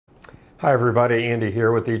Hi everybody, Andy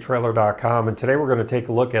here with etrailer.com, and today we're going to take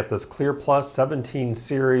a look at this ClearPlus 17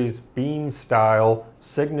 Series Beam Style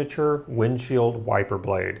Signature Windshield Wiper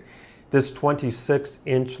Blade. This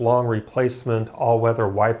 26-inch long replacement all-weather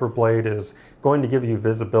wiper blade is going to give you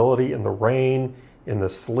visibility in the rain, in the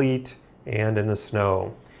sleet, and in the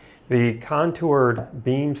snow. The contoured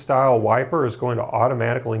beam style wiper is going to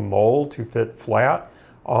automatically mold to fit flat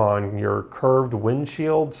on your curved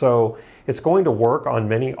windshield, so it's going to work on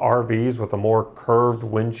many RVs with a more curved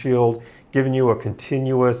windshield, giving you a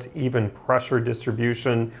continuous even pressure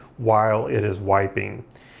distribution while it is wiping.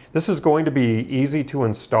 This is going to be easy to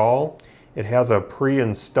install. It has a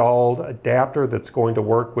pre-installed adapter that's going to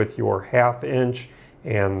work with your 1/2 inch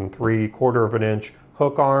and 3/4 inch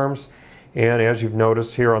hook arms. And as you've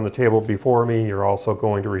noticed here on the table before me, you're also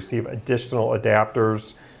going to receive additional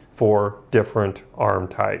adapters for different arm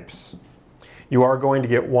types. You are going to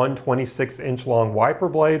get one 26-inch long wiper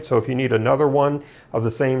blade, so if you need another one of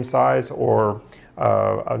the same size or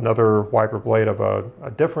another wiper blade of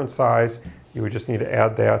a different size, you would just need to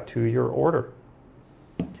add that to your order.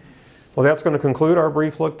 Well, that's going to conclude our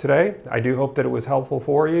brief look today. I do hope that it was helpful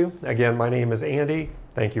for you. Again, my name is Andy.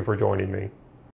 Thank you for joining me.